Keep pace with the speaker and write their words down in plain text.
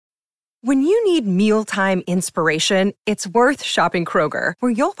When you need mealtime inspiration, it's worth shopping Kroger,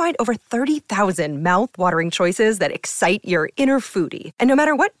 where you'll find over 30,000 mouth-watering choices that excite your inner foodie. And no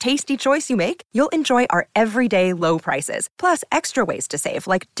matter what tasty choice you make, you'll enjoy our everyday low prices, plus extra ways to save,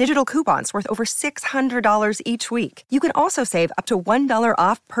 like digital coupons worth over $600 each week. You can also save up to $1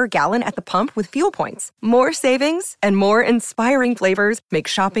 off per gallon at the pump with fuel points. More savings and more inspiring flavors make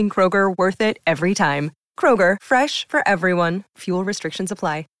shopping Kroger worth it every time. Kroger, fresh for everyone. Fuel restrictions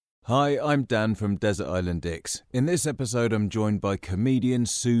apply. Hi, I'm Dan from Desert Island Dicks. In this episode, I'm joined by comedian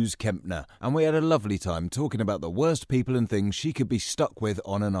Suze Kempner, and we had a lovely time talking about the worst people and things she could be stuck with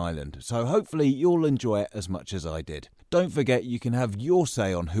on an island. So hopefully you'll enjoy it as much as I did. Don't forget you can have your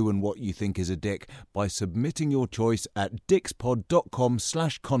say on who and what you think is a dick by submitting your choice at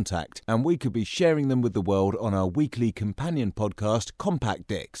dickspod.com/contact, and we could be sharing them with the world on our weekly companion podcast, Compact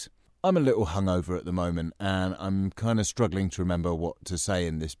Dicks. I'm a little hungover at the moment and I'm kind of struggling to remember what to say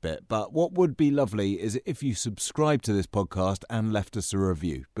in this bit, but what would be lovely is if you subscribe to this podcast and left us a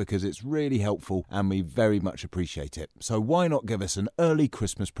review, because it's really helpful and we very much appreciate it. So why not give us an early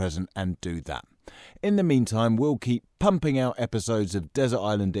Christmas present and do that? In the meantime, we'll keep pumping out episodes of Desert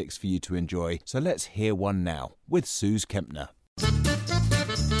Island Dicks for you to enjoy, so let's hear one now with Suze Kempner.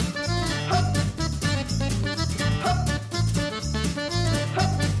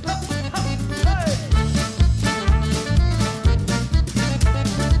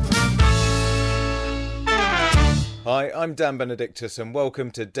 Hi, I'm Dan Benedictus and welcome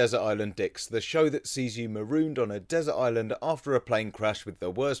to Desert Island Dicks, the show that sees you marooned on a desert island after a plane crash with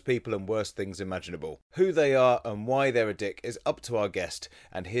the worst people and worst things imaginable. Who they are and why they're a dick is up to our guest,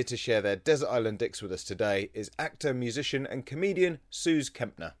 and here to share their Desert Island Dicks with us today is actor, musician and comedian Suze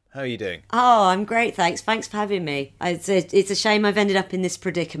Kempner. How are you doing? Oh, I'm great, thanks. Thanks for having me. It's a shame I've ended up in this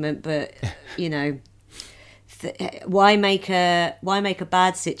predicament, but, you know... Why make a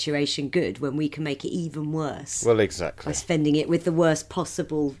bad situation good when we can make it even worse? Well, exactly. By spending it with the worst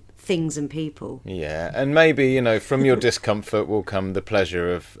possible things and people. Yeah, and maybe, you know, from your discomfort will come the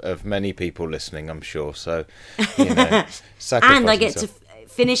pleasure of many people listening, I'm sure. So, you know, and I get to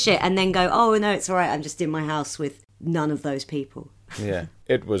finish it and then go, oh, no, it's all right. I'm just in my house with none of those people. Yeah,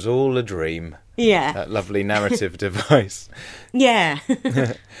 it was all a dream. Yeah. That lovely narrative device. Yeah.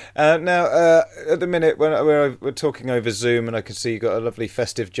 Now, at the minute, when we're talking over Zoom and I can see you got a lovely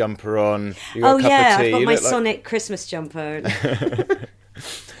festive jumper on. You got a cup of tea. I've got my Sonic Christmas jumper.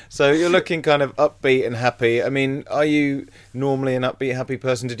 So you're looking kind of upbeat and happy. I mean, are you normally an upbeat, happy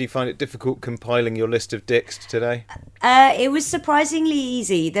person? Did you find it difficult compiling your list of dicks today? It was surprisingly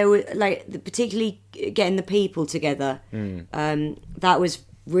easy. There were, particularly getting the people together. That was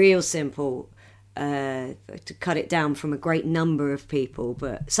real simple. To cut it down from a great number of people,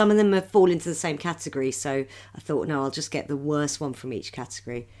 but some of them have fallen into the same category, so I thought, no, I'll just get the worst one from each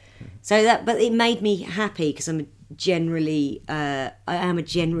category. But it made me happy because I am a generally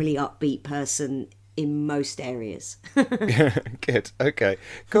upbeat person in most areas. Good. Okay.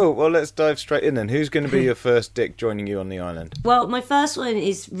 Cool. Well, let's dive straight in then. Who's going to be your first dick joining you on the island? Well, my first one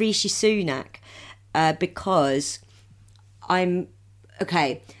is Rishi Sunak, because I'm...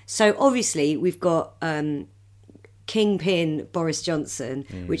 Okay, so obviously we've got Kingpin Boris Johnson,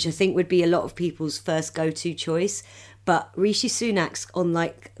 which I think would be a lot of people's first go-to choice. But Rishi Sunak's on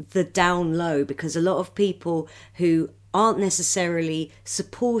the down low because a lot of people who aren't necessarily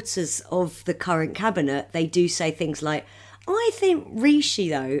supporters of the current cabinet, they do say things like, I think Rishi,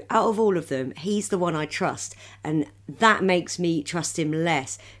 though, out of all of them, he's the one I trust. And that makes me trust him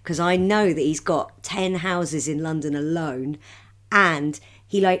less because I know that he's got 10 houses in London alone. And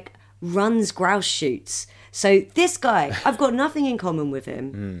he runs grouse shoots. So this guy, I've got nothing in common with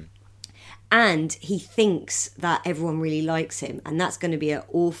him. And he thinks that everyone really likes him. And that's going to be an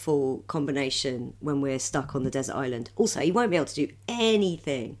awful combination when we're stuck on the desert island. Also, he won't be able to do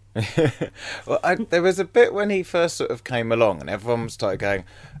anything. Well, there was a bit when he first sort of came along and everyone started going,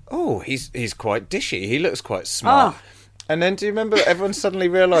 oh, he's quite dishy. He looks quite smart. Oh. And then do you remember everyone suddenly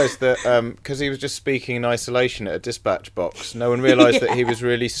realised that because he was just speaking in isolation at a dispatch box, no one realised that he was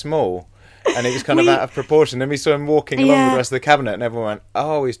really small and it was kind of out of proportion. Then we saw him walking along with the rest of the cabinet and everyone went,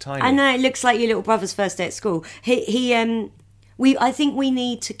 oh, he's tiny. I know, it looks like your little brother's first day at school. I think we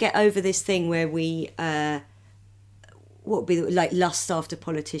need to get over this thing where we, what would be lust after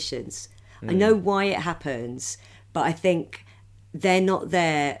politicians. I know why it happens, but I think... they're not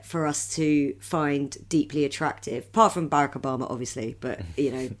there for us to find deeply attractive, apart from Barack Obama, obviously. But, you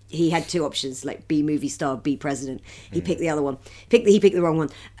know, he had two options, be movie star, be president. He picked the other one. He picked the wrong one.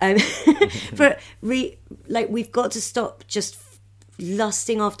 But, we've got to stop just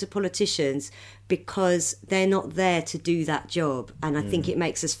lusting after politicians because they're not there to do that job, and I think it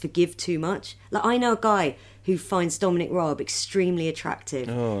makes us forgive too much. Like, I know a guy who finds Dominic Raab extremely attractive.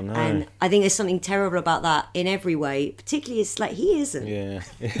 Oh, no. And I think there's something terrible about that in every way, particularly it's like he isn't. Yeah.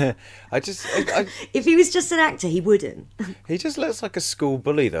 If he was just an actor, he wouldn't. He just looks like a school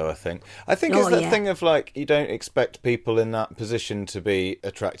bully, though, I think. It's that thing of, like, you don't expect people in that position to be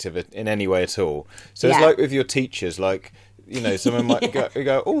attractive in any way at all. So it's like with your teachers, like, you know, someone might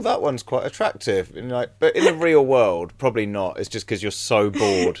go, oh, that one's quite attractive. And like, but in the real world, probably not. It's just because you're so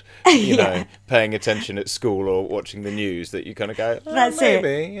board, you know, paying attention at school or watching the news that you kind of go, That's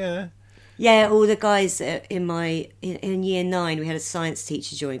maybe, yeah. Yeah, all the guys in year 9, we had a science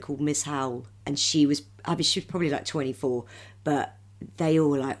teacher join called Miss Howell, and she was probably like 24, but they all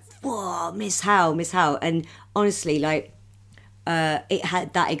were like, whoa, Miss Howell, Miss Howell. And honestly, like, it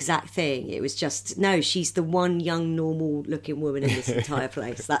had that exact thing. It was just, no, she's the one young, normal-looking woman in this entire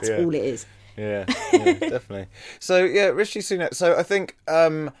place. That's all it is. Yeah, definitely. So, yeah, Rishi Sunak. So, I think,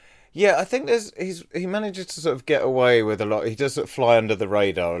 I think he manages to sort of get away with a lot. He does sort of fly under the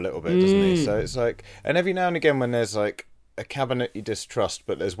radar a little bit, doesn't he? So, it's like, and every now and again when there's, like, a cabinet you distrust,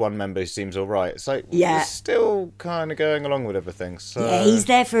 but there's one member who seems all right. It's like he's still kind of going along with everything. So yeah, he's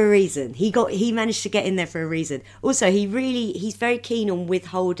there for a reason. He managed to get in there for a reason. Also, he's very keen on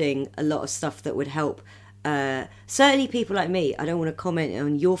withholding a lot of stuff that would help. Certainly, people like me. I don't want to comment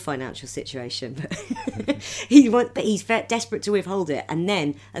on your financial situation, but he's very desperate to withhold it. And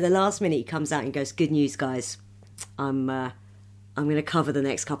then at the last minute, he comes out and goes, "Good news, guys. I'm going to cover the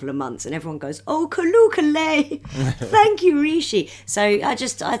next couple of months," and everyone goes, "Oh, Kalukale, thank you, Rishi." So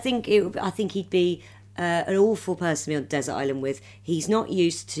I think he'd be an awful person to be on a desert island with. He's not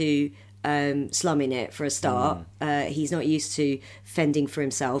used to slumming it for a start. He's not used to fending for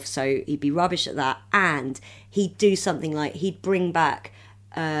himself, so he'd be rubbish at that. And he'd do something like he'd bring back,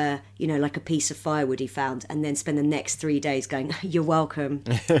 like a piece of firewood he found, and then spend the next 3 days going, "You're welcome,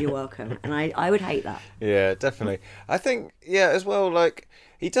 you're welcome." And I would hate that. Yeah, definitely. I think, as well, like,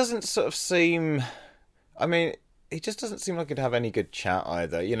 he doesn't sort of seem, I mean, he just doesn't seem like he'd have any good chat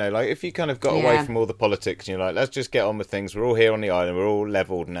either. You know, like, if you kind of got away from all the politics and you're like, let's just get on with things, we're all here on the island, we're all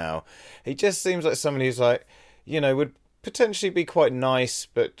levelled now. He just seems like someone who's like, would potentially be quite nice,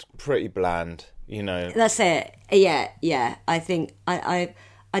 but pretty bland. That's it. Yeah. I think I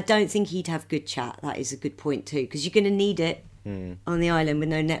don't think he'd have good chat. That is a good point too, because you're going to need it on the island with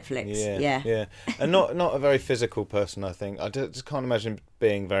no Netflix. Yeah. And not a very physical person, I think. I just can't imagine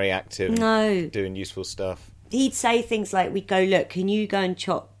being very active. No, doing useful stuff. He'd say things like, we'd go, "Look, can you go and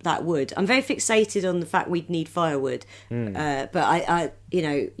chop that wood?" I'm very fixated on the fact we'd need firewood, but I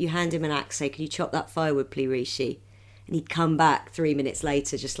you hand him an axe, say, "Can you chop that firewood, please, Rishi?" And he'd come back 3 minutes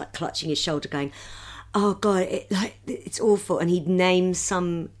later, just like clutching his shoulder, going, "Oh God, it's awful." And he'd name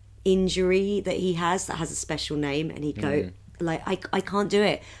some injury that he has that has a special name, and he'd go, like, I can't do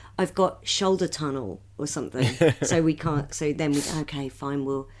it. I've got shoulder tunnel or something, so we can't. So then okay, fine,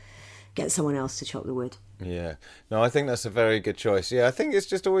 we'll get someone else to chop the wood. Yeah. No, I think that's a very good choice. Yeah, I think it's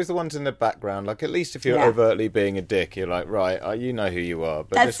just always the ones in the background. Like, at least if you're overtly being a dick, you're like, right, you know who you are.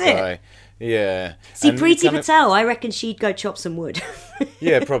 But that's this guy, yeah. See, and Priti Patel, I reckon she'd go chop some wood.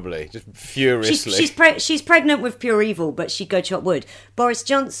 Yeah, probably. Just furiously. She's pregnant with pure evil, but she'd go chop wood. Boris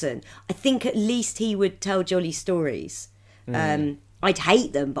Johnson, I think at least he would tell jolly stories. I'd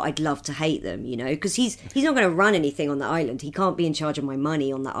hate them, but I'd love to hate them, because he's not going to run anything on the island. He can't be in charge of my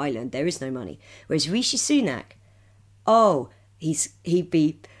money on that island. There is no money. Whereas Rishi Sunak, he'd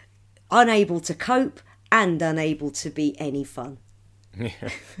be unable to cope and unable to be any fun. Yeah.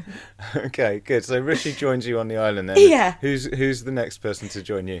 Okay, good. So Rishi joins you on the island then. Yeah. Who's the next person to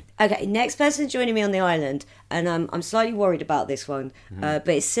join you? Okay, next person joining me on the island, and I'm slightly worried about this one, but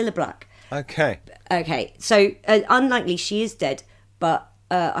it's Cilla Black. Okay, so unlikely, she is dead. But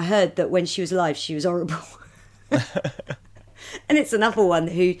I heard that when she was alive, she was horrible. And it's another one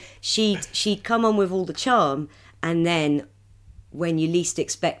who she'd come on with all the charm, and then when you least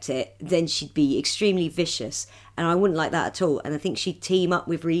expect it, then she'd be extremely vicious. And I wouldn't like that at all. And I think she'd team up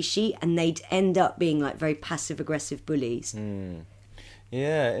with Rishi, and they'd end up being like very passive-aggressive bullies.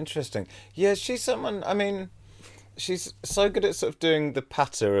 Yeah, interesting. Yeah, she's someone, I mean, she's so good at sort of doing the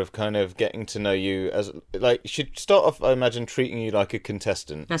patter of kind of getting to know you as, like, she'd start off, I imagine, treating you like a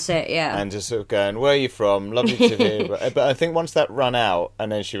contestant. That's it, yeah. And just sort of going, "Where are you from? Lovely to hear." But I think once that ran out,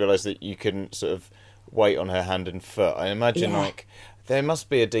 and then she realised that you couldn't sort of wait on her hand and foot, I imagine, like, there must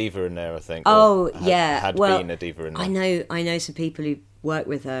be a diva in there, I think. Oh, Had been a diva in there. I know some people who worked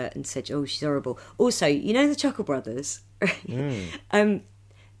with her and said, "Oh, she's horrible." Also, the Chuckle Brothers?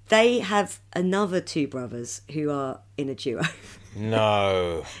 They have another two brothers who are in a duo.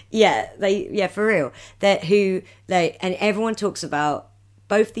 No. Yeah, for real. And everyone talks about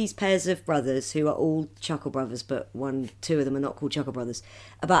both these pairs of brothers who are all Chuckle Brothers, but two of them are not called Chuckle Brothers,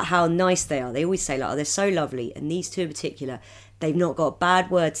 about how nice they are. They always say, like, oh, they're so lovely. And these two in particular, they've not got a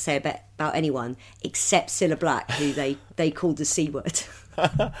bad word to say about anyone except Cilla Black, who they called the C word.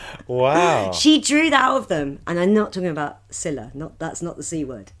 Wow. She drew that out of them. And I'm not talking about Cilla. That's not the C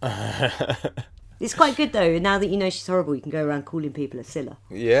word. It's quite good, though. Now that you know she's horrible, you can go around calling people a Cilla.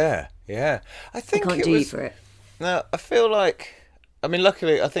 Yeah. I think I can't do you for it. No, I feel like... I mean,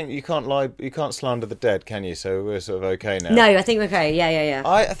 luckily, I think you can't lie. You can't slander the dead, can you? So we're sort of okay now. No, I think we're okay. Yeah.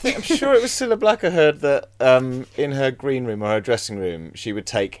 I'm sure it was Cilla Black. I heard that in her green room or her dressing room, she would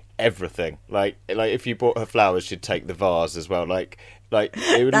take everything. Like if you bought her flowers, she'd take the vase as well. Like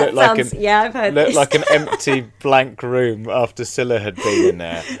it would look like an empty blank room after Cilla had been in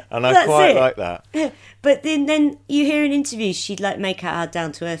there, and I quite like that. But then you hear in interviews she'd like make out how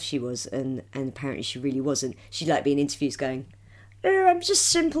down to earth she was, and apparently she really wasn't. She'd like be in interviews going, "Oh, I'm just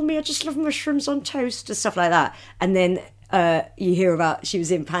simple me. I just love mushrooms on toast," and stuff like that. And then you hear about she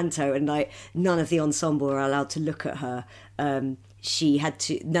was in Panto, and like none of the ensemble were allowed to look at her. None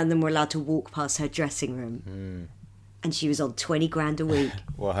of them were allowed to walk past her dressing room. And she was on 20 grand a week.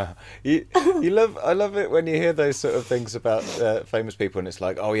 Wow. I love it when you hear those sort of things about famous people, and it's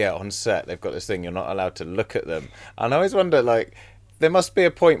like, oh yeah, on set they've got this thing, you're not allowed to look at them. And I always wonder, like, there must be a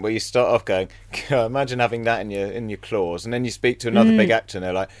point where you start off going, imagine having that in your claws, and then you speak to another big actor and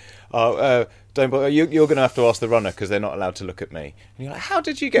they're like, don't bother, you're going to have to ask the runner because they're not allowed to look at me. And you're like, how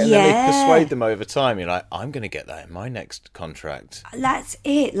did you get? And then they persuade them over time. You're like, I'm going to get that in my next contract. That's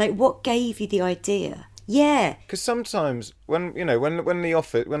it. Like, what gave you the idea? Yeah. Because sometimes when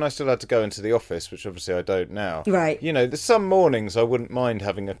I still had to go into the office, which obviously I don't now. Right. There's some mornings I wouldn't mind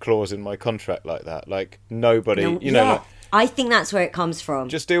having a clause in my contract like that. Like nobody, like, I think that's where it comes from.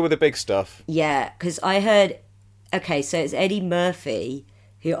 Just deal with the big stuff. Yeah, because I heard... Okay, so it's Eddie Murphy,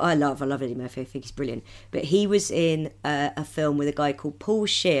 who I love. I love Eddie Murphy. I think he's brilliant. But he was in a film with a guy called Paul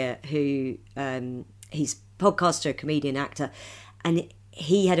Scheer, who... he's podcaster, comedian, actor. And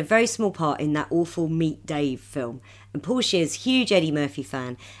he had a very small part in that awful Meet Dave film. And Paul Scheer's a huge Eddie Murphy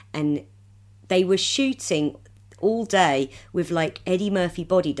fan. And they were shooting all day with like Eddie Murphy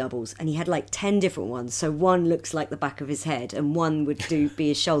body doubles, and he had like 10 different ones. So one looks like the back of his head, and one would be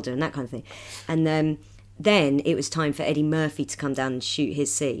his shoulder and that kind of thing. And then it was time for Eddie Murphy to come down and shoot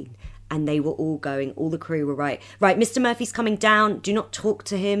his scene. And they were all the crew were right, Mr. Murphy's coming down, do not talk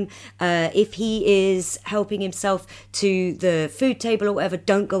to him. If he is helping himself to the food table or whatever,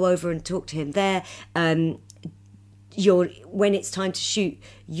 don't go over and talk to him there. When it's time to shoot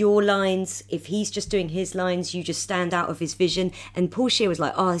your lines, if he's just doing his lines, you just stand out of his vision. And Paul Scheer was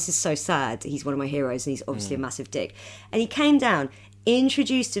like, oh, this is so sad. He's one of my heroes, and he's obviously a massive dick. And he came down,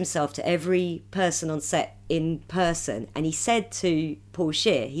 introduced himself to every person on set in person, and he said to Paul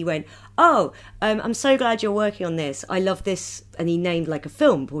Scheer, he went, I'm so glad you're working on this. I love this. And he named like a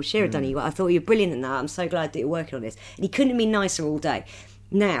film Paul Scheer had done. He went, I thought you were brilliant in that. I'm so glad that you're working on this. And he couldn't have been nicer all day.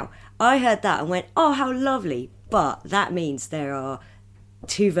 Now, I heard that and went, oh, how lovely. But that means there are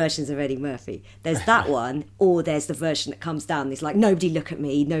two versions of Eddie Murphy. There's that one, or there's the version that comes down and it's like, nobody look at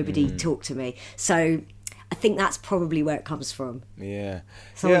me, nobody talk to me. So I think that's probably where it comes from. Yeah.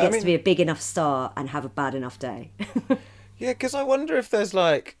 Someone gets to be a big enough star and have a bad enough day. Yeah, because I wonder if there's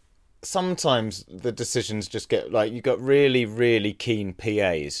like... Sometimes the decisions just get like... You've got really, really keen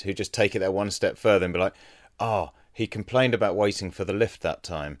PAs who just take it there one step further and be like, he complained about waiting for the lift that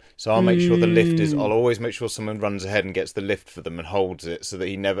time, so I'll make sure the lift is... I'll always make sure someone runs ahead and gets the lift for them and holds it so that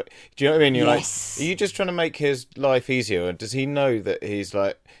he never... Do you know what I mean? You're like, are you just trying to make his life easier? Or does he know that he's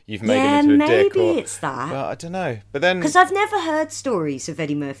like... You've made him into a dick? Maybe it's that. Well, I don't know. But then... Because I've never heard stories of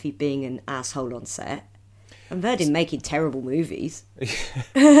Eddie Murphy being an asshole on set. I've heard him making terrible movies.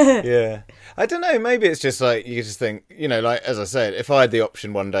 Yeah. I don't know, maybe it's just like, you just think, like, as I said, if I had the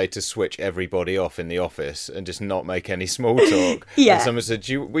option one day to switch everybody off in the office and just not make any small talk, and someone said,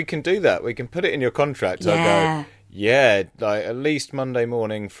 we can do that, we can put it in your contract, I'd go, like, at least Monday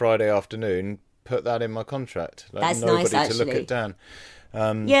morning, Friday afternoon, put that in my contract. Like, that's nobody nice, actually. to look at Dan.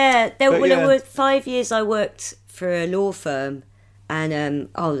 There were 5 years I worked for a law firm. And,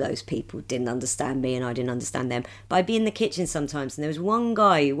 those people didn't understand me and I didn't understand them. But I'd be in the kitchen sometimes, and there was one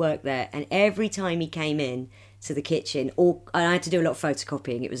guy who worked there, and every time he came in to the kitchen, and I had to do a lot of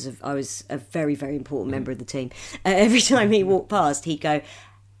photocopying. I was a very, very important member of the team. Every time he walked past, he'd go,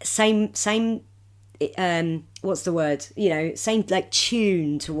 same, what's the word? Same like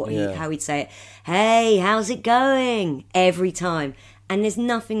tune to how he'd say it. Hey, how's it going? Every time. and there's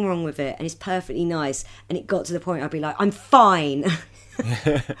nothing wrong with it, and it's perfectly nice, and it got to the point I'd be like, I'm fine.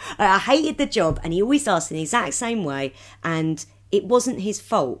 I hated the job, and he always asked in the exact same way, and it wasn't his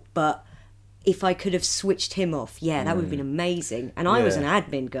fault, but if I could have switched him off, that would have been amazing. And I was an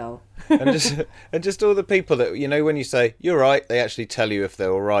admin girl. and just all the people that, you know, when you say you're right, they actually tell you if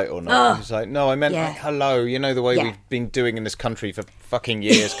they're all right or not. It's like, no, I meant like, hello, you know, the way we've been doing in this country for fucking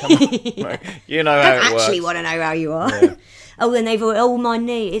years. Come on, like, you know how it works. I actually want to know how you are. Yeah. Oh, and they've all, my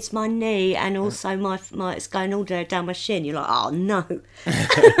knee, it's my knee, and also my it's going all down my shin. You're like, oh no.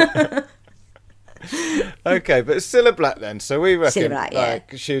 Okay, but Cilla Black then. So we reckon Black,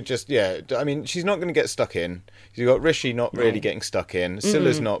 like she would just I mean, she's not going to get stuck in. You've got Rishi not really getting stuck in.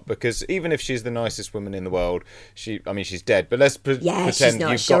 Cilla's not, because even if she's the nicest woman in the world, she's dead. But let's pretend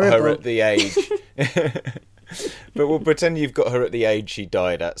you've got her at the age. But we'll pretend you've got her at the age she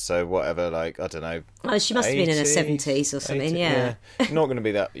died at. So whatever, like, I don't know. Oh, she must 80s, have been in her 70s or something. 80, yeah. Not going to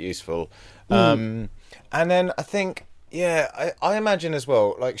be that useful. And then I think. Yeah, I imagine as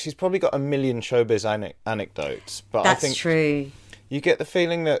well, like, she's probably got a million showbiz anecdotes, but That's I think true. You get the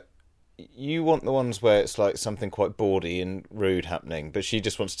feeling that you want the ones where it's like something quite bawdy and rude happening, but she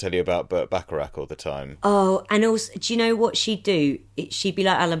just wants to tell you about Burt Bacharach all the time. Oh, and also, do you know what she'd do? She'd be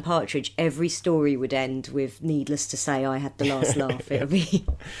like Alan Partridge. Every story would end with, needless to say, I had the last laugh. It'll be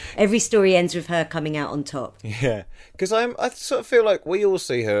every story ends with her coming out on top. Yeah, because I sort of feel like we all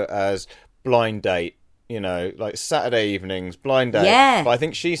see her as Blind Date. You know, like Saturday evenings, Blind Date. Yeah. But I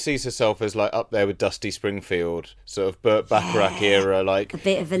think she sees herself as like up there with Dusty Springfield, sort of Burt Bacharach era, like a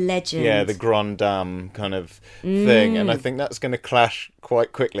bit of a legend. Yeah, the Grand Dame kind of thing. And I think that's going to clash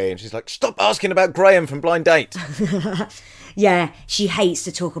quite quickly. And she's like, stop asking about Graham from Blind Date. Yeah, she hates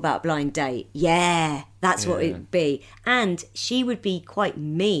to talk about Blind Date. Yeah, that's what it would be. And she would be quite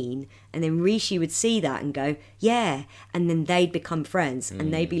mean, and then Rishi would see that and go, yeah, and then they'd become friends,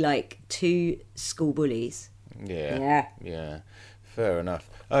 and they'd be like two school bullies. Yeah. Fair enough.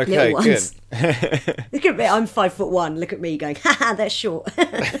 Okay, good. Look at me, I'm 5'1". Look at me going, haha, they're short.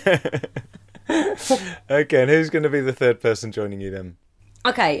 Okay, and who's going to be the third person joining you then?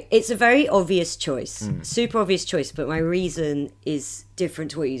 Okay, it's a very obvious choice, super obvious choice, but my reason is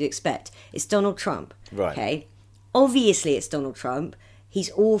different to what you'd expect. It's Donald Trump. Right. Okay, obviously it's Donald Trump. He's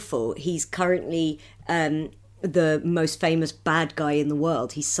awful. He's currently the most famous bad guy in the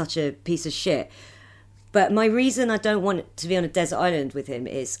world. He's such a piece of shit. But my reason I don't want to be on a desert island with him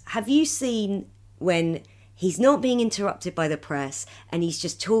is, have you seen when he's not being interrupted by the press and he's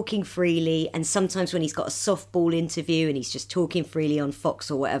just talking freely, and sometimes when he's got a softball interview and he's just talking freely on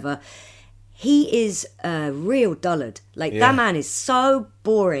Fox or whatever, he is a real dullard. Like, that man is so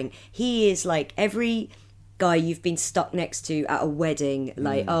boring. He is like every guy you've been stuck next to at a wedding,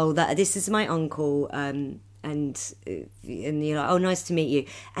 like, this is my uncle, and you're like, oh, nice to meet you,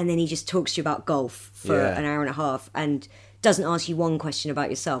 and then he just talks to you about golf for an hour and a half and doesn't ask you one question about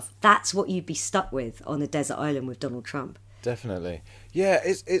yourself. That's what you'd be stuck with on a desert island with Donald Trump. Definitely. Yeah,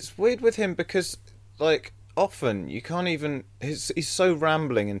 it's weird with him because, like, often you can't even... He's so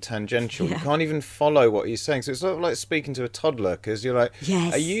rambling and tangential. You can't even follow what he's saying. So it's sort of like speaking to a toddler, because you're like,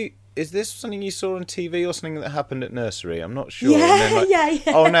 yes. Is this something you saw on TV or something that happened at nursery? I'm not sure. Yeah, and then, like,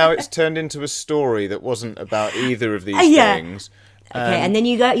 oh, now it's turned into a story that wasn't about either of these things. Okay, and then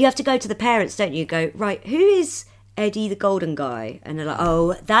you have to go to the parents, don't you? Go, right, who is Eddie the Golden Guy? And they're like,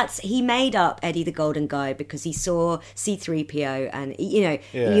 oh, he made up Eddie the Golden Guy because he saw C-3PO, and, you know,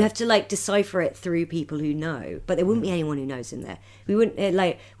 and you have to, like, decipher it through people who know. But there wouldn't be anyone who knows in there. We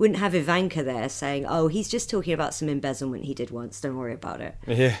wouldn't have Ivanka there saying, oh, he's just talking about some embezzlement he did once, don't worry about it.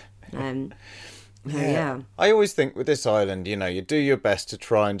 Yeah. Yeah. I always think with this island, you know, you do your best to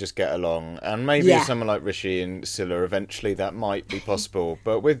try and just get along, and maybe someone like Rishi and Cilla, eventually that might be possible.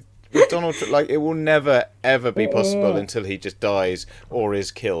 But with Donald Trump, like, it will never ever be possible until he just dies or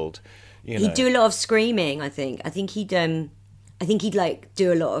is killed. You know? He'd do a lot of screaming. I think he'd like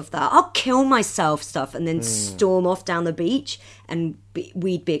do a lot of that I'll kill myself stuff, and then storm off down the beach, and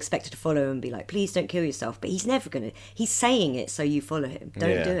we'd be expected to follow him and be like, please don't kill yourself. But he's never gonna. He's saying it so you follow him.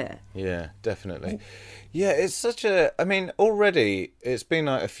 Don't do it. Yeah, definitely. Yeah, it's such a... I mean, already it's been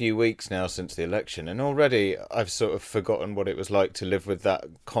like a few weeks now since the election, and already I've sort of forgotten what it was like to live with that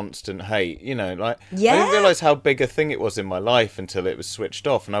constant hate. You know, like, I didn't realise how big a thing it was in my life until it was switched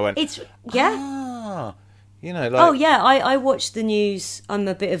off, and I went, you know, like... Oh, yeah, I watch the news. I'm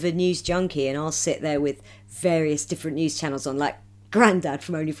a bit of a news junkie, and I'll sit there with various different news channels on, like Grandad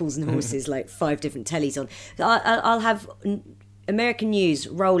from Only Fools and Horses, like 5 different tellies on. I'll have American news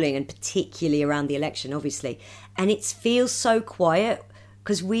rolling, and particularly around the election, obviously. And it feels so quiet,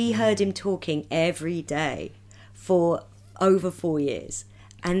 because we heard him talking every day for over 4 years.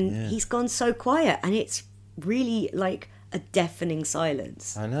 And he's gone so quiet, and it's really like a deafening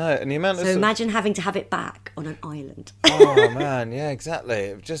silence. I know, and the amount of... So imagine having to have it back on an island. Oh, man, yeah, exactly.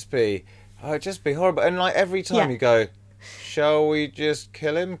 It'd just be horrible. And like every time you go, shall we just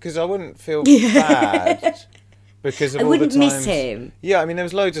kill him? Because I wouldn't feel bad. Because of I all wouldn't the times, miss him. Yeah, I mean, there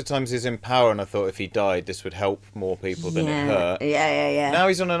was loads of times he's in power, and I thought if he died, this would help more people than it hurt. Yeah. Now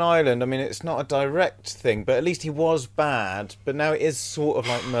he's on an island. I mean, it's not a direct thing, but at least he was bad. But now it is sort of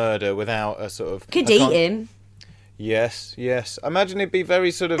like murder without a sort of... Could eat him. Yes. I imagine he'd be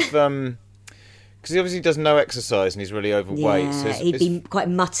very sort of... Because he obviously does no exercise and he's really overweight. Yeah, so he'd be quite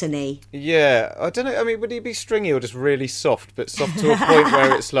muttony. Yeah, I don't know. I mean, would he be stringy or just really soft, but soft to a point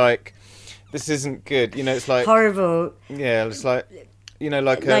where it's like... This isn't good, you know. It's like horrible. Yeah, it's like the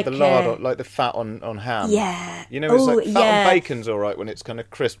lard, like the fat on ham. Yeah, you know, it's like fat on bacon's all right when it's kind of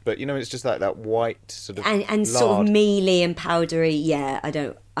crisp, but you know, it's just like that white sort of and lard. sort of mealy and powdery. Yeah, I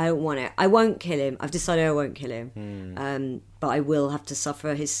don't want it. I won't kill him. I've decided I won't kill him. But I will have to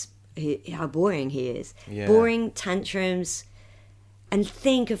suffer how boring he is. Yeah. Boring tantrums, and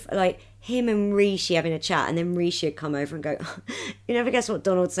think of like him and Rishi having a chat, and then Rishi would come over and go, you never guess what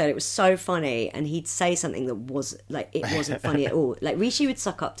Donald said, it was so funny, and he'd say something that was like, it wasn't funny at all. Like Rishi would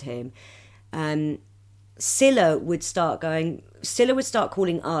suck up to him. Scylla would start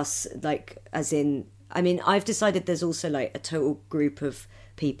calling us, like, as in, I mean, I've decided there's also like a total group of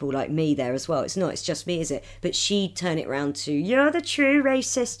people like me there as well. It's just me, is it? But she'd turn it round to, you're the true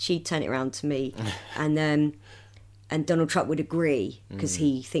racist. She'd turn it round to me. And Donald Trump would agree because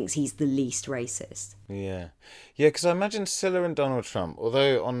he thinks he's the least racist. Yeah, because I imagine Scylla and Donald Trump,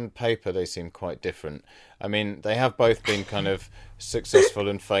 although on paper they seem quite different, I mean, they have both been kind of successful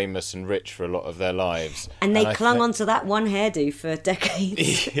and famous and rich for a lot of their lives. And they clung on to that one hairdo for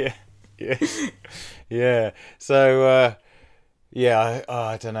decades. Yeah. So...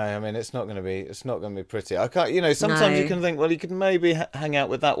 I don't know. I mean, it's not going to be pretty. I can't. You know, sometimes you can think, well, you could maybe hang out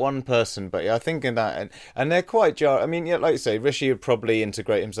with that one person, but I think in that, and they're quite I mean, yeah, like you say, Rishi would probably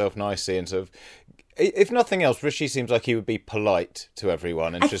integrate himself nicely and sort of. If nothing else, Rishi seems like he would be polite to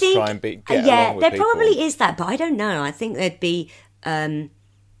everyone and try and get along with people. Yeah, there probably is that, but I don't know. I think there'd be a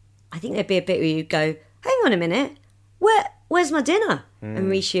bit where you go, hang on a minute, where's my dinner?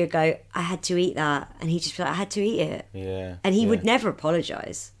 And Rishi would go, I had to eat that. And he'd just be like, I had to eat it. Yeah. And he would never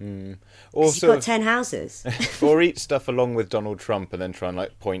apologise. Or he's got 10 houses. Or eat stuff along with Donald Trump and then try and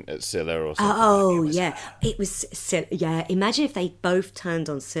like point at Scylla or something. Oh, yeah. It was Scylla. Yeah, imagine if they both turned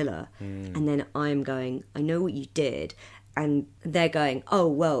on Scylla and then I'm going, I know what you did. And they're going, oh,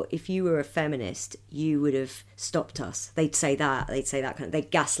 well, if you were a feminist, you would have stopped us. They'd say that kind of, they'd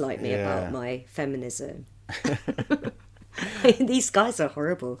gaslight me about my feminism. These guys are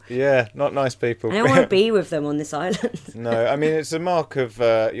horrible. Yeah, not nice people. I don't want to be with them on this island. No, I mean, it's a mark of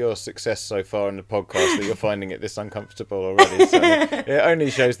your success so far in the podcast that you're finding it this uncomfortable already. So it only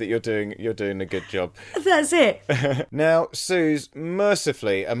shows that you're doing a good job. That's it. Now, Suze,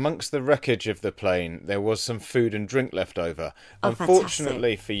 mercifully, amongst the wreckage of the plane, there was some food and drink left over.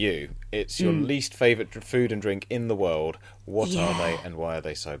 Unfortunately for you, it's your least favourite food and drink in the world. What are they and why are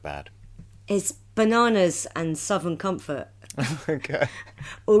they so bad? It's bananas and Southern Comfort. Okay.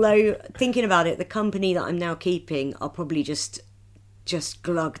 Although, thinking about it, the company that I'm now keeping, I'll probably just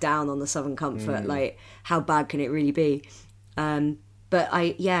glug down on the Southern Comfort. Like, how bad can it really be? But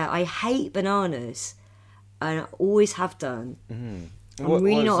I hate bananas, and I always have done. I'm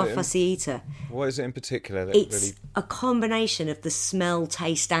really not a fussy eater. What is it in particular that it's a combination of the smell,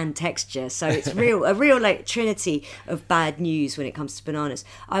 taste, and texture. So it's a real like trinity of bad news when it comes to bananas.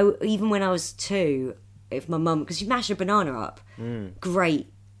 Even when I was 2, if my mum, because you mash a banana up, great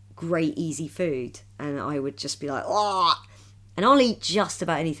easy food, and I would just be like, oh, and I'll eat just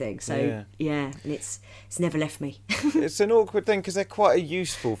about anything. So yeah, and it's never left me. It's an awkward thing because they're quite a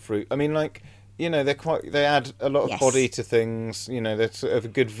useful fruit. I mean, like. You know, they add a lot of body to things. You know, they're sort of a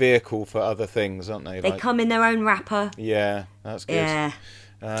good vehicle for other things, aren't they? They come in their own wrapper. Yeah, that's good. Yeah.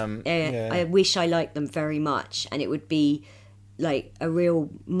 I wish I liked them very much, and it would be like a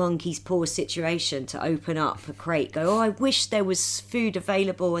real monkey's paw situation to open up a crate, go, oh, I wish there was food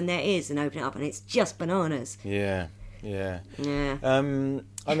available, and there is, and open it up, and it's just bananas. Yeah. Yeah. I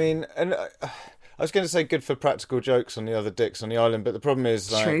mean, and I was going to say good for practical jokes on the other dicks on the island, but the problem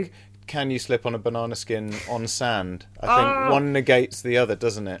is, like, True. Can you slip on a banana skin on sand? I think one negates the other,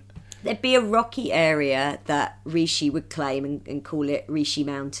 doesn't it? There'd be a rocky area that Rishi would claim and call it Rishi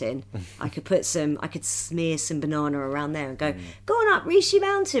Mountain. I could smear some banana around there and go, go on up Rishi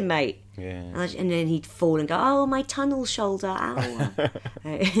Mountain, mate. Yeah. And then he'd fall and go, oh, my tunnel shoulder, ow.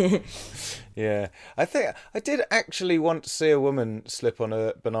 Yeah. I think I did actually want to see a woman slip on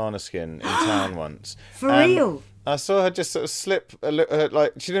a banana skin in town once. For real? I saw her just sort of slip,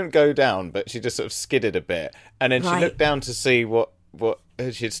 like she didn't go down, but she just sort of skidded a bit. And then she looked down to see what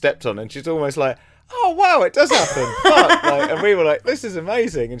she'd stepped on, and she's almost like, oh wow, it does happen. Fuck. And we were like, this is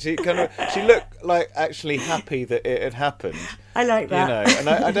amazing. And she looked like actually happy that it had happened. I like that. You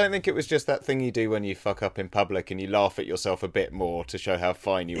know, and I don't think it was just that thing you do when you fuck up in public and you laugh at yourself a bit more to show how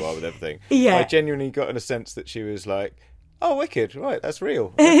fine you are with everything. Yeah. I genuinely got in a sense that she was like, oh, wicked, right, that's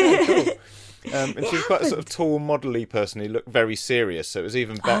real. Okay, cool. And she was quite a sort of tall, model-y person who looked very serious, so it was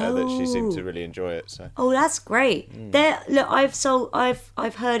even better that she seemed to really enjoy it. So. Oh, that's great. Look,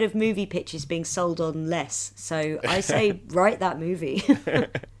 I've heard of movie pitches being sold on less, so I say write that movie.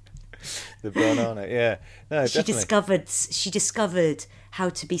 The banana, yeah, no, definitely. She discovered how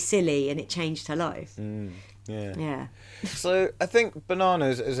to be silly, and it changed her life. Yeah. So I think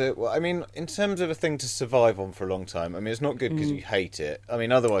bananas in terms of a thing to survive on for a long time, I mean, it's not good because you hate it. I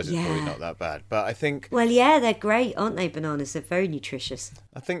mean, otherwise it's probably not that bad. But I think... Well, yeah, they're great, aren't they, bananas? They're very nutritious.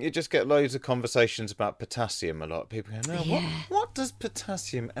 I think you just get loads of conversations about potassium a lot. People go, no, what does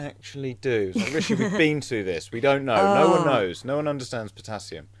potassium actually do? It's like, Rishi, we've been through this. We don't know. No one knows. No one understands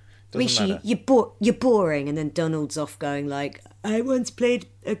potassium. Rishi, you're boring. And then Donald's off going like, I once played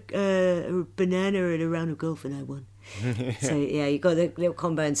a banana at a round of golf and I won. So yeah, you got the little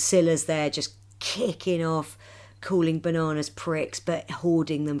combo, and Scylla's there just kicking off, calling bananas pricks, but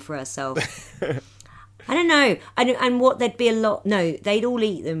hoarding them for herself. I don't know. And what there'd be a lot. No, they'd all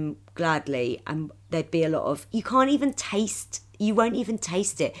eat them gladly, and there'd be a lot of. You won't even taste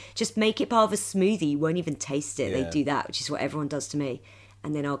it. Just make it part of a smoothie. You won't even taste it. Yeah. They do that, which is what everyone does to me.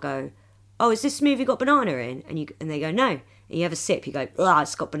 And then I'll go, oh, is this smoothie got banana in? And they go, no. And you have a sip. You go, oh,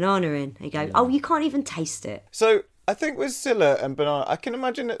 it's got banana in. And you go, oh, you can't even taste it. So I think with Scylla and banana, I can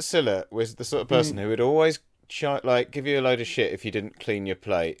imagine that Scylla was the sort of person who would always give you a load of shit if you didn't clean your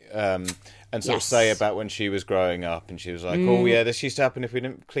plate, and sort of say about when she was growing up, and she was like, oh yeah, this used to happen if we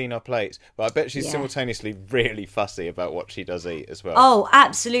didn't clean our plates. But I bet she's simultaneously really fussy about what she does eat as well. Oh,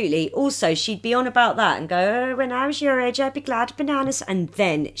 absolutely. Also, she'd be on about that and go, oh, when I was your age, I'd be glad bananas. And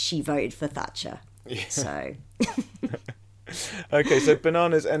then she voted for Thatcher. Yeah. So... Okay, so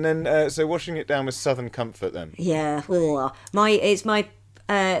bananas, and then so washing it down with Southern Comfort then. Yeah, it's my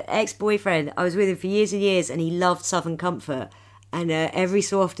ex-boyfriend. I was with him for years and years, and he loved Southern Comfort. And every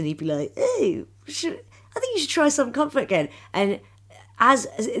so often he'd be like, "Hey, I think you should try Southern Comfort again." And as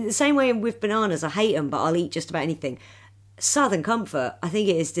the same way with bananas, I hate them, but I'll eat just about anything. Southern Comfort, I think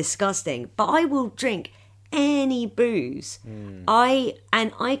it is disgusting, but I will drink any booze. I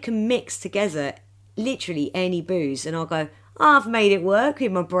can mix together literally any booze, and I'll go, oh, I've made it work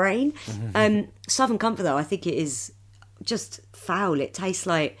in my brain. Southern Comfort, though, I think it is just foul. It tastes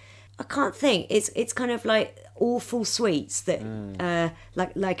like, I can't think. It's kind of like awful sweets that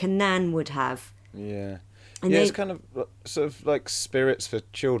like a nan would have. Yeah. And it's kind of sort of like spirits for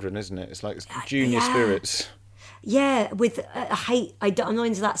children, isn't it? It's like junior spirits. Yeah, with I'm not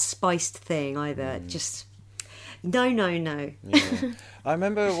into that spiced thing either. Just no. Yeah. I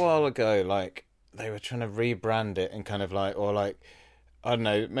remember a while ago, like, they were trying to rebrand it and kind of like, or like, I don't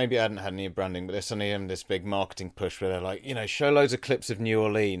know, maybe I hadn't had any branding, but there's suddenly this big marketing push where they're like, show loads of clips of New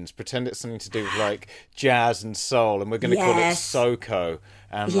Orleans, pretend it's something to do with like jazz and soul, and we're going to call it SoCo.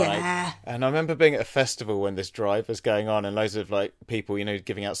 And and I remember being at a festival when this drive was going on, and loads of like people,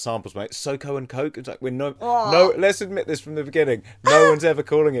 giving out samples, like SoCo and Coke. It's like, no, let's admit this from the beginning. No one's ever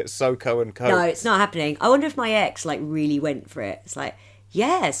calling it SoCo and Coke. No, it's not happening. I wonder if my ex like really went for it. It's like,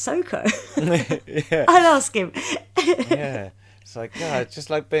 yeah, SoCo. Yeah. I'll ask him. Yeah. It's like, God, it's just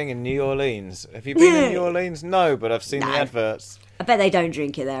like being in New Orleans. Have you been in New Orleans? No, but I've seen the adverts. I bet they don't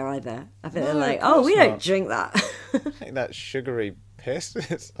drink it there either. I bet they're like, oh, we don't drink that. I think that sugary piss.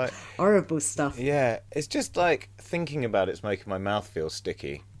 It's like horrible stuff. Yeah, it's just like thinking about it's making my mouth feel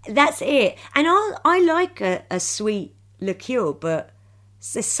sticky. That's it. And I like a sweet liqueur, but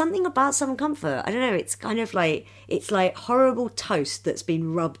there's something about Southern Comfort. I don't know. It's kind of like, it's like horrible toast that's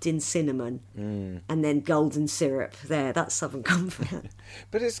been rubbed in cinnamon and then golden syrup. There, that's Southern Comfort.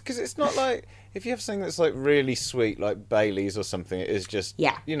 But it's because it's not like, if you have something that's like really sweet, like Baileys or something, it is just,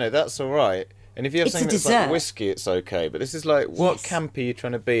 that's all right. And if you have something that's like whiskey, it's okay. But this is like, what camp are you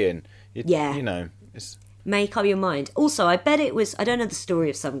trying to be in? It's... Make up your mind. Also, I bet it was, I don't know the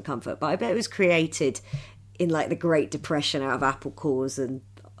story of Southern Comfort, but I bet it was created in like the Great Depression out of apple cores and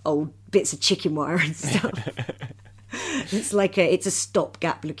old bits of chicken wire and stuff. It's a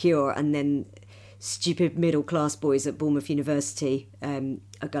stopgap liqueur, and then stupid middle class boys at Bournemouth University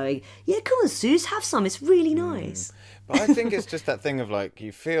are going, yeah, come on, Suze, have some. It's really nice. But I think it's just that thing of like,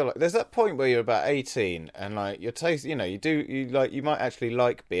 you feel like there's that point where you're about 18 and like your taste, you might actually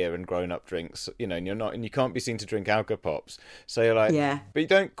like beer and grown up drinks, and you're not, and you can't be seen to drink Alka-Pops. So you're like, yeah, but you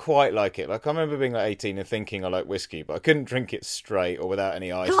don't quite like it. Like I remember being like 18 and thinking I like whiskey, but I couldn't drink it straight or without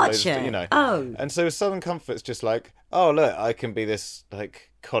any ice. Gotcha. Oh. And so Southern Comfort's just like, oh look, I can be this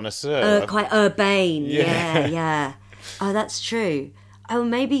like connoisseur. Quite urbane. Yeah. Oh, that's true. Oh,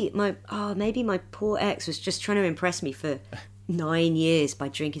 maybe my poor ex was just trying to impress me for 9 years by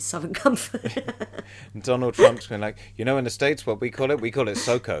drinking Southern Comfort. And Donald Trump's been like, in the States, what we call it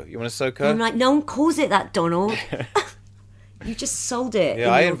SoCo. You want a SoCo? I'm like, no one calls it that, Donald. You just sold it. Yeah,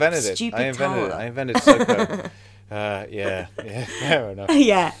 I invented it. I invented SoCo. Yeah, fair enough.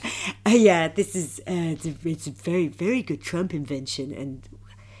 Yeah. This is it's a very, very good Trump invention,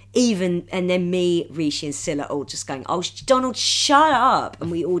 and then me, Rishi and Scylla all just going, oh, Donald, shut up. And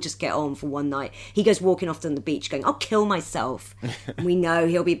we all just get on for one night. He goes walking off on the beach going, I'll kill myself. And we know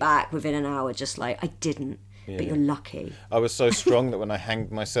he'll be back within an hour, just like, I didn't, but you're lucky. I was so strong that when I hanged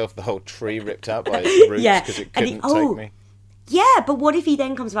myself, the whole tree ripped out by its roots because it couldn't take me. Yeah, but what if he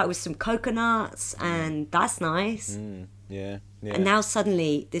then comes back with some coconuts, and that's nice. Yeah. And now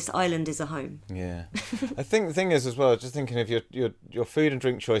suddenly this island is a home. Yeah. I think the thing is as well, just thinking of your food and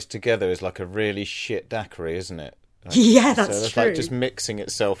drink choice together is like a really shit daiquiri, isn't it? Like, yeah, that's so it's true. Like just mixing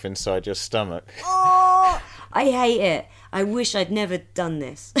itself inside your stomach. Oh, I hate it. I wish I'd never done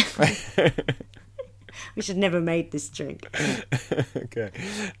this. We should never made this drink. Okay.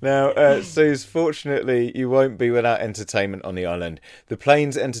 Now, Suze, fortunately, you won't be without entertainment on the island. The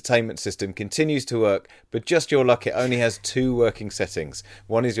plane's entertainment system continues to work, but just your luck, it only has 2 working settings.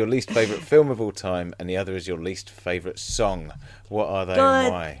 One is your least favourite film of all time, and the other is your least favourite song. What are they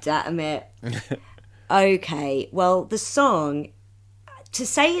and why? Damn it. Okay, well, the song, to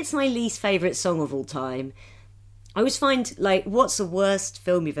say it's my least favourite song of all time, I always find, like, what's the worst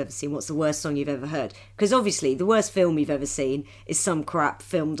film you've ever seen? What's the worst song you've ever heard? Because obviously the worst film you've ever seen is some crap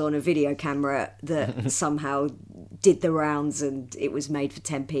filmed on a video camera that somehow did the rounds and it was made for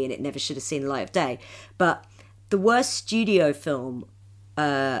 10p and it never should have seen the light of day. But the worst studio film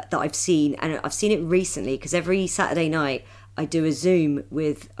that I've seen, and I've seen it recently because every Saturday night I do a Zoom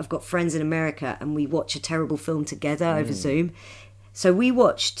I've got friends in America, and we watch a terrible film together over Zoom. So we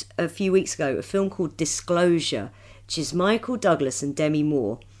watched a few weeks ago a film called Disclosure, which is Michael Douglas and Demi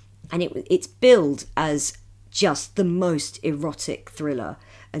Moore, and it's billed as just the most erotic thriller,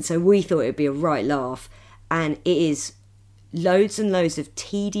 and so we thought it'd be a right laugh, and it is loads and loads of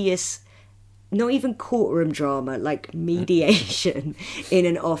tedious, not even courtroom drama, like mediation in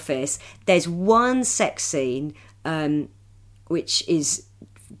an office. There's one sex scene which is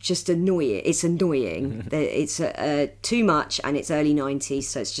just annoying. It's annoying. It's too much, and it's early 90s,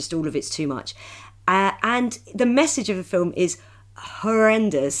 so it's just all of it's too much. And the message of the film is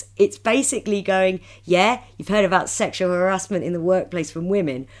horrendous. It's basically going, yeah, you've heard about sexual harassment in the workplace from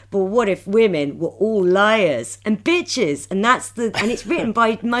women, but what if women were all liars and bitches? And it's written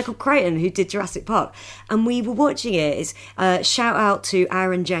by Michael Crichton, who did Jurassic Park. And we were watching it. It's shout out to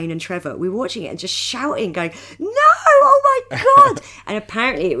Aaron, Jane and Trevor. We were watching it and just shouting, going, no, oh my God. And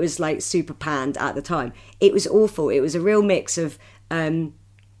apparently it was like super panned at the time. It was awful. It was a real mix of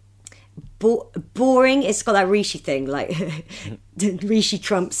boring. It's got that Rishi thing, like the Rishi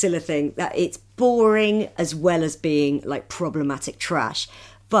Trump Scylla thing, that it's boring as well as being like problematic trash.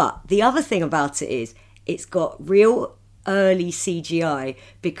 But the other thing about it is it's got real early CGI,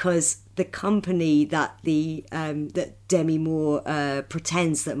 because the company that that Demi Moore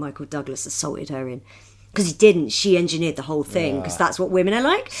pretends that Michael Douglas assaulted her in, because he didn't, she engineered the whole thing, because that's what women are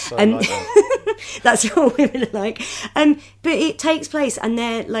like. So like that's what women are like. But it takes place, and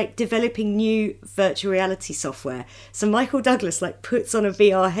they're like developing new virtual reality software. So Michael Douglas like puts on a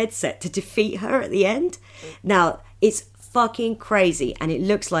VR headset to defeat her at the end. Now, it's fucking crazy, and it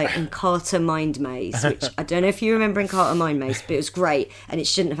looks like Encarta Mind Maze, which I don't know if you remember Encarta Mind Maze, but it was great, and it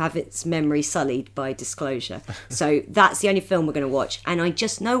shouldn't have its memory sullied by Disclosure. So that's the only film we're going to watch, and I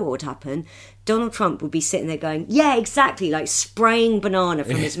just know what would happen. Donald Trump would be sitting there going, yeah, exactly, like spraying banana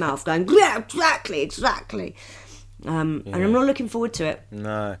from his mouth, going, yeah, exactly. And I'm not looking forward to it.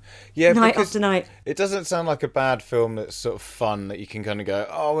 No. Yeah, night after night. It doesn't sound like a bad film that's sort of fun, that you can kind of go,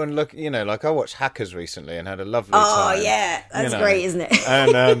 oh, and look, like I watched Hackers recently and had a lovely time. Oh, yeah. That's great, isn't it?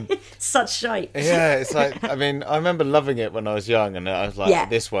 And such shite. Yeah, it's like, I mean, I remember loving it when I was young, and I was like,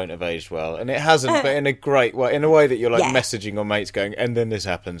 this won't have aged well. And it hasn't, but in a great way, in a way that you're like messaging your mates going, and then this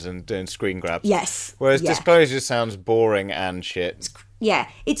happens, and doing screen grabs. Yes. Whereas Disclosure sounds boring and shit. Yeah.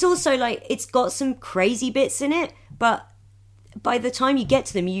 It's also like, it's got some crazy bits in it, but by the time you get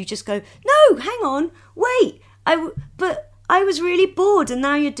to them, you just go, no, hang on, wait, but I was really bored, and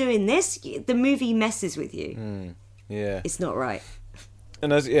now you're doing this. The movie messes with you. Yeah, it's not right.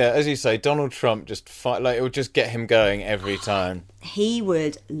 And as you say, Donald Trump just it would just get him going every time. He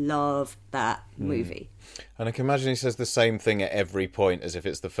would love that movie. And I can imagine he says the same thing at every point, as if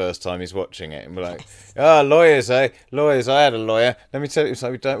it's the first time he's watching it. And we're like, lawyers, eh? Lawyers, I had a lawyer. Let me tell you, it's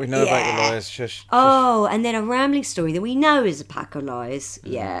like, we know about your lawyers. Shush. Oh, and then a rambling story that we know is a pack of lies.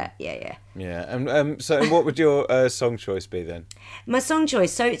 Yeah. Yeah, and so what would your song choice be then? My song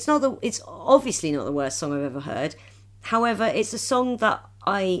choice, so it's obviously not the worst song I've ever heard. However, it's a song that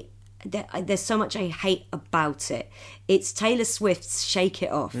there's so much I hate about it. It's Taylor Swift's Shake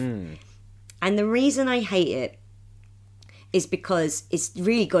It Off. And the reason I hate it is because it's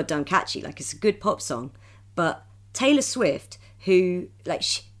really goddamn catchy. Like, it's a good pop song. But Taylor Swift, who, like,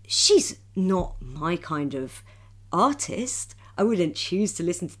 she's not my kind of artist. I wouldn't choose to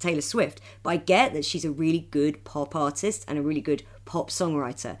listen to Taylor Swift. But I get that she's a really good pop artist and a really good pop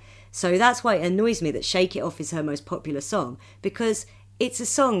songwriter. So that's why it annoys me that Shake It Off is her most popular song. Because it's a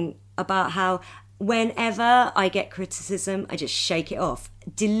song about how whenever I get criticism, I just shake it off,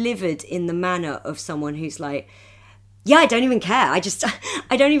 delivered in the manner of someone who's like, yeah, I don't even care. I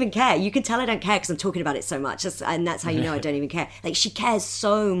don't even care. You can tell I don't care because I'm talking about it so much. And that's how you know I don't even care. Like, she cares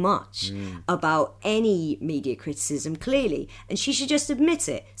so much about any media criticism, clearly. And she should just admit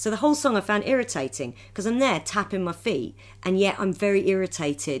it. So the whole song I found irritating because I'm there tapping my feet. And yet I'm very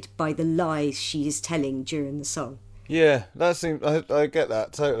irritated by the lies she is telling during the song. Yeah, that seems. I get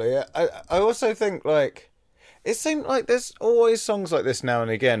that totally. I also think, like, it seems like there's always songs like this now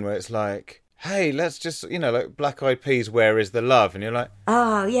and again where it's like, hey, let's just, like Black Eyed Peas, Where Is the Love? And you're like,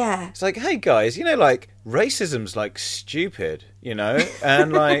 oh, yeah. It's like, hey, guys, like, racism's, like, stupid,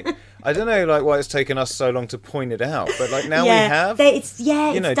 And, like, I don't know, like, why it's taken us so long to point it out. But, like, now we have. It's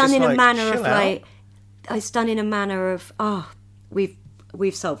done in a manner of, like, it's done in a manner of, we've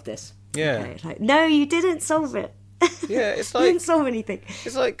solved this. Yeah. Okay. Like, no, you didn't solve it. Yeah, it's like... You didn't solve anything.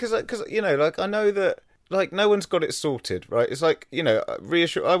 It's like, because like, I know that, like, no one's got it sorted, right? It's like,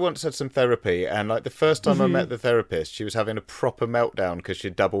 reassure. I once had some therapy, and, like, the first time I met the therapist, she was having a proper meltdown because she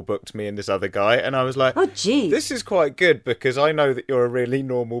double booked me and this other guy, and I was like, oh, gee, this is quite good because I know that you're a really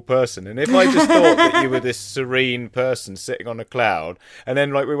normal person, and if I just thought that you were this serene person sitting on a cloud, and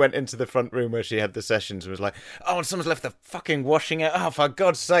then, like, we went into the front room where she had the sessions and was like, oh, and someone's left the fucking washing out. Oh, for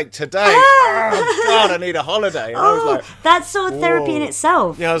God's sake, today. Oh, God, I need a holiday. And I was like, that's sort of therapy in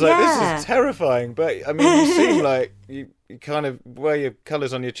itself. Yeah, I was like, this is terrifying, but I mean, you seem like you kind of wear your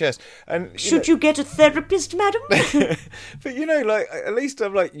colours on your chest. And should you get a therapist, madam? But like, at least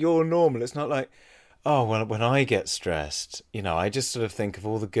I'm like, you're normal. It's not like, oh, well, when I get stressed, I just sort of think of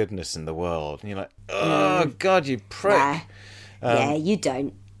all the goodness in the world, and you're like, oh God, you prick. Nah. Yeah, you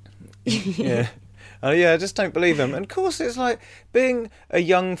don't. Yeah. I just don't believe them. And of course, it's like being a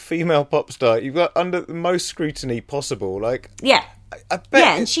young female pop star. You've got under the most scrutiny possible. Like, yeah. I bet.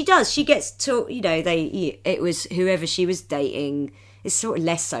 Yeah, and she does. She gets to, it was whoever she was dating. It's sort of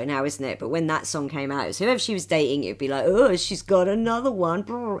less so now, isn't it? But when that song came out, it was whoever she was dating, it would be like, oh, she's got another one.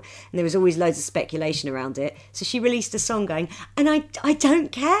 And there was always loads of speculation around it. So she released a song going, and I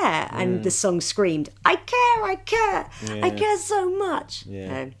don't care. And the song screamed, I care. Yeah. I care so much.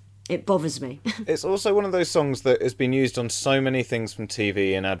 Yeah. It bothers me. It's also one of those songs that has been used on so many things from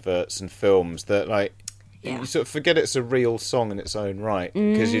TV and adverts and films that, like, you sort of forget it's a real song in its own right,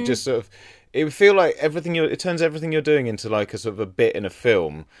 because you just sort of, it would feel like it turns everything you're doing into like a sort of a bit in a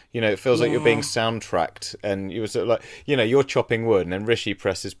film. It feels like you're being soundtracked, and you were sort of like, you're chopping wood, and then Rishi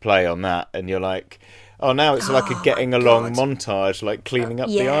presses play on that, and you're like, oh, now it's like a getting along montage, like cleaning up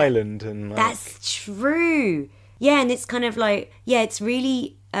the island. And like... That's true. Yeah, and it's kind of like, it's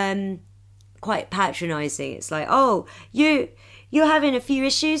really quite patronising. It's like, oh, you're having a few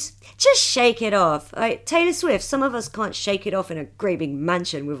issues? Just shake it off. Like Taylor Swift, some of us can't shake it off in a great big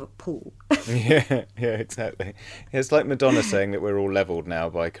mansion with a pool. Yeah, exactly. It's like Madonna saying that we're all levelled now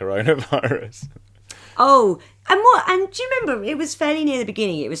by coronavirus. Oh, and do you remember, it was fairly near the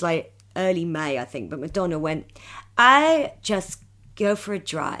beginning. It was like early May, I think, but Madonna went, I just go for a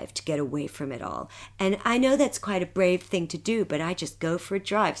drive to get away from it all. And I know that's quite a brave thing to do, but I just go for a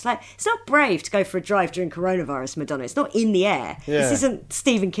drive. It's like, it's not brave to go for a drive during coronavirus, Madonna. It's not in the air. Yeah. This isn't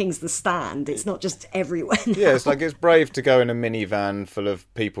Stephen King's The Stand. It's not just everywhere now. Yeah, it's like it's brave to go in a minivan full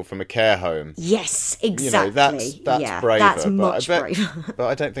of people from a care home. Yes, exactly. That's braver. That's much braver. But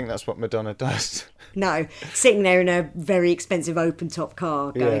I don't think that's what Madonna does. No, sitting there in a very expensive open-top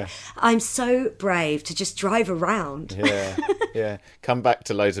car going, I'm so brave to just drive around. Yeah. Come back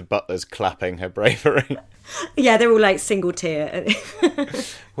to loads of butlers clapping her bravery. Yeah, they're all like single tear.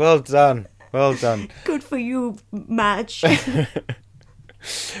 Well done. Good for you, Madge.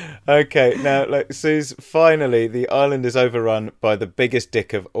 Okay, now, look, Suze, finally, the island is overrun by the biggest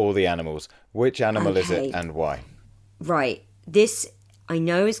dick of all the animals. Which animal is it and why? Right. This, I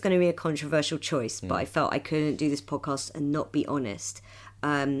know, is going to be a controversial choice, but I felt I couldn't do this podcast and not be honest.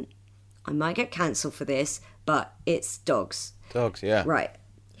 I might get cancelled for this, but it's dogs. Dogs, yeah. Right.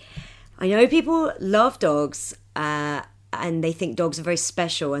 I know people love dogs, and they think dogs are very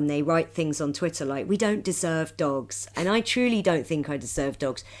special, and they write things on Twitter like, we don't deserve dogs. And I truly don't think I deserve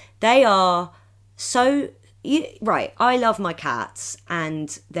dogs. They are so... right, I love my cats,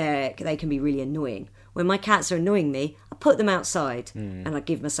 and they can be really annoying. When my cats are annoying me, I put them outside, and I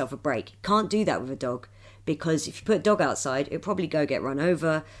give myself a break. Can't do that with a dog. Because if you put a dog outside, it'll probably go get run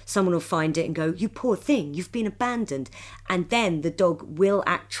over. Someone will find it and go, you poor thing, you've been abandoned. And then the dog will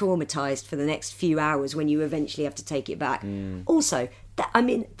act traumatised for the next few hours when you eventually have to take it back. Also,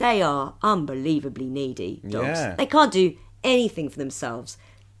 they are unbelievably needy, dogs. Yeah. They can't do anything for themselves.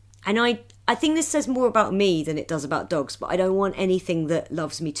 And I think this says more about me than it does about dogs, but I don't want anything that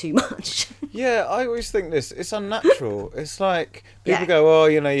loves me too much. Yeah, I always think this. It's unnatural. It's like people go,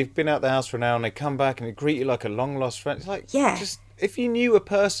 you've been out the house for an hour and they come back and they greet you like a long-lost friend. It's like, just if you knew a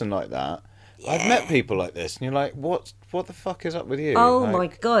person like that, I've met people like this, and you're like, what the fuck is up with you? Oh, my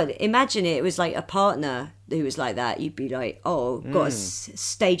God. Imagine it was like a partner who was like that. You'd be like, got a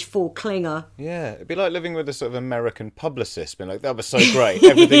stage 4 clinger. Yeah, it'd be like living with a sort of American publicist, being like, that was so great.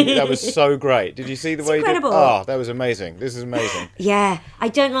 Everything, that was so great. Did you see the way incredible. You did? Oh, that was amazing. This is amazing. Yeah, I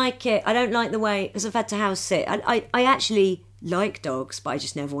don't like it. I don't like the way, because I've had to house sit. I actually like dogs, but I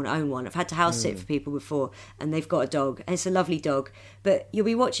just never want to own one. I've had to house sit for people before, and they've got a dog, and it's a lovely dog. But you'll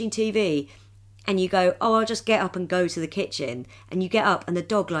be watching TV, and you go, I'll just get up and go to the kitchen. And you get up and the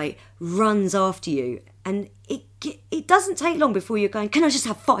dog, like, runs after you. And it doesn't take long before you're going, can I just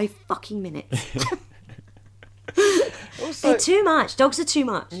have 5 fucking minutes? Also, they're too much. Dogs are too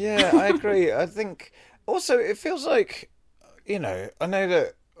much. Yeah, I agree. I think, also, it feels like, I know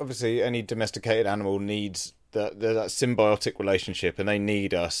that, obviously, any domesticated animal needs that symbiotic relationship, and they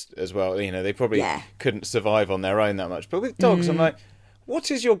need us as well. They probably couldn't survive on their own that much. But with dogs, I'm like,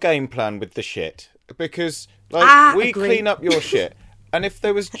 what is your game plan with the shit? Because, we clean up your shit. And if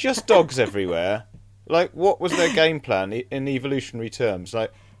there was just dogs everywhere, like, what was their game plan in evolutionary terms?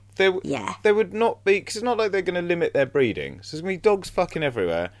 Like, there would not be... Because it's not like they're going to limit their breeding. So there's going to be dogs fucking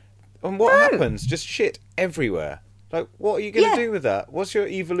everywhere. And what happens? Just shit everywhere. Like, what are you going to do with that? What's your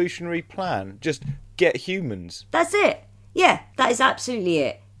evolutionary plan? Just get humans. That's it. Yeah, that is absolutely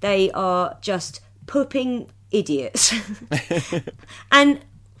it. They are just pooping idiots. And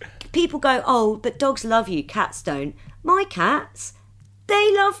people go, oh, but dogs love you, cats don't. My cats,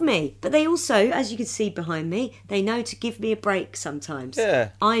 they love me, but they also, as you can see behind me, they know to give me a break sometimes. Yeah.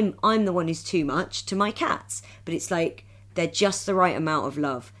 I'm the one who's too much to my cats, but it's like they're just the right amount of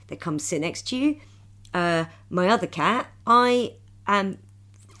love. They come sit next to you. My other cat, I am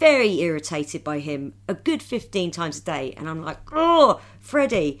very irritated by him a good 15 times a day, and I'm like, oh,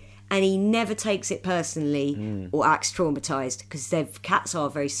 Freddie. And he never takes it personally or acts traumatised, because cats are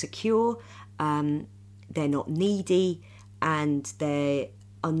very secure, they're not needy, and they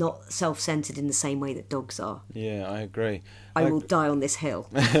are not self-centred in the same way that dogs are. Yeah, I agree. I will die on this hill.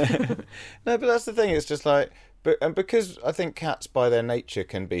 No, but that's the thing. It's just like... and because I think cats by their nature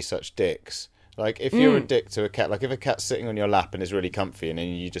can be such dicks... Like, if you're a dick to a cat, like if a cat's sitting on your lap and is really comfy, and then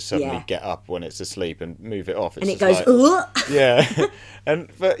you just suddenly get up when it's asleep and move it off. It's and it goes, like, yeah.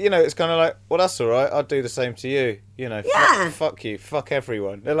 But, it's kind of like, well, that's all right. I'd do the same to you. Fuck you. Fuck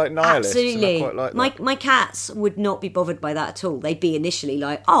everyone. They're like nihilists. Absolutely. And I quite like that. My cats would not be bothered by that at all. They'd be initially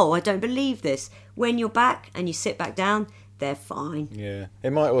like, oh, I don't believe this. When you're back and you sit back down, they're fine. Yeah. It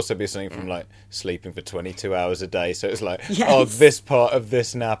might also be something from, like, sleeping for 22 hours a day. So it's like, this part of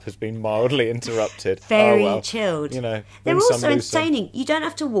this nap has been mildly interrupted. Very chilled. They're also entertaining. You don't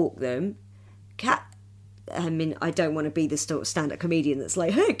have to walk them. I don't want to be the stand-up comedian that's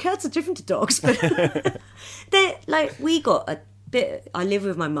like, hey, cats are different to dogs. But they're like, we got a I live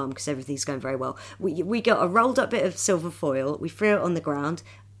with my mum because everything's going very well. We got a rolled up bit of silver foil. We threw it on the ground.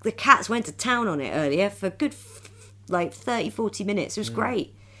 The cats went to town on it earlier for a good 30-40 minutes. It was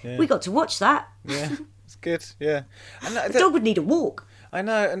great. Yeah. We got to watch that. Yeah, it's good. Yeah, and the dog would need a walk. I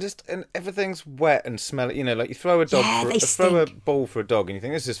know, and everything's wet and smelly. You know, like you throw throw a ball for a dog, and you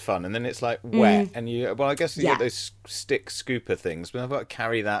think this is fun, and then it's like wet, and I guess you get those stick scooper things, but I've got to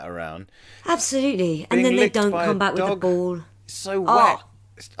carry that around. Absolutely, and then they don't come back with the ball. It's so wet.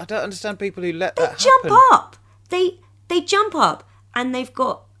 I don't understand people who let that happen. They jump up. They jump up, and they've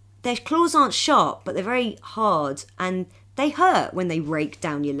got their claws aren't sharp, but they're very hard, and they hurt when they rake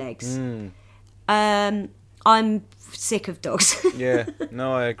down your legs. I'm sick of dogs. Yeah,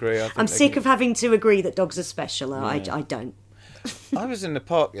 no, I agree. I'm sick of having to agree that dogs are special. I don't. I was in the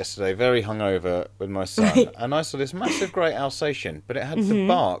park yesterday, very hungover with my son, and I saw this massive great Alsatian, but it had the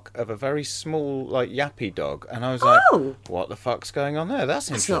bark of a very small, like, yappy dog, and I was like, what the fuck's going on there? That's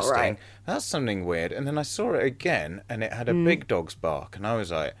interesting. Not right. That's something weird. And then I saw it again, and it had a big dog's bark, and I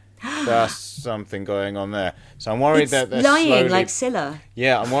was like, that's something going on there. So I'm worried that they're lying slowly, like Scylla.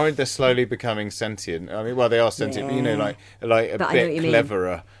 Yeah, I'm worried they're slowly becoming sentient. I mean, well, they are sentient, but, you know, like a bit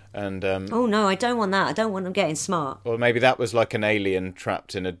cleverer. And oh no, I don't want that. I don't want them getting smart. Or maybe that was like an alien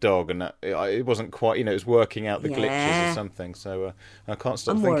trapped in a dog, and that, it wasn't quite. You know, it was working out the glitches or something. So I can't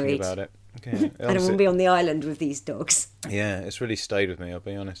stop thinking about it. Okay. I don't want to be on the island with these dogs. Yeah, it's really stayed with me. I'll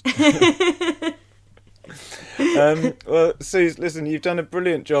be honest. Well, Suze, listen, you've done a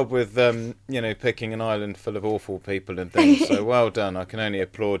brilliant job with picking an island full of awful people and things. So well done. I can only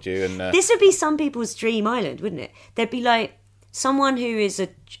applaud you. And this would be some people's dream island, wouldn't it? There'd be like someone who is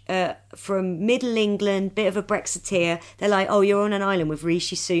from Middle England, bit of a Brexiteer. They're like, oh, you're on an island with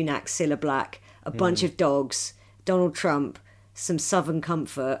Rishi Sunak, Cilla Black, a bunch of dogs, Donald Trump, some Southern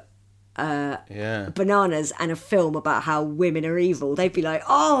comfort, bananas, and a film about how women are evil. They'd be like,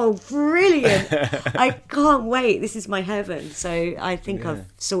 oh, brilliant. I can't wait. This is my heaven. So I think I've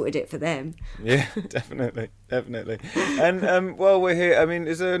sorted it for them. Yeah, definitely. And while we're here, I mean,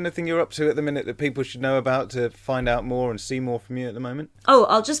 is there anything you're up to at the minute that people should know about to find out more and see more from you at the moment? Oh,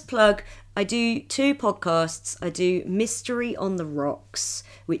 I'll just plug, I do 2 podcasts. I do Mystery on the Rocks,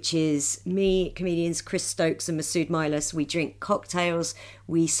 which is me, comedians Chris Stokes and Masood Milas. We drink cocktails,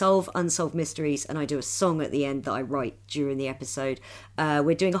 we solve unsolved mysteries, and I do a song at the end that I write during the episode.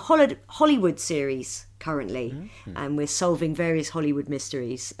 We're doing a Hollywood series currently, and we're solving various Hollywood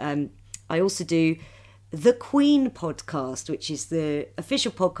mysteries. I also do the Queen podcast, which is the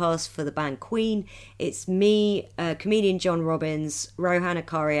official podcast for the band Queen. It's me, comedian John Robbins, Rohan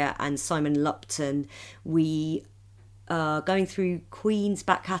Akaria, and Simon Lupton. We are going through Queen's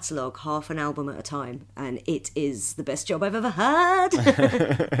back catalogue, half an album at a time, and it is the best job I've ever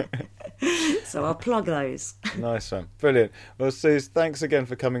had. So I'll plug those. Nice one. Brilliant. Well, Suze, thanks again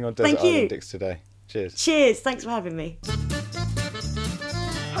for coming on Desert Island Dicks today. Cheers. Cheers. Thanks for having me.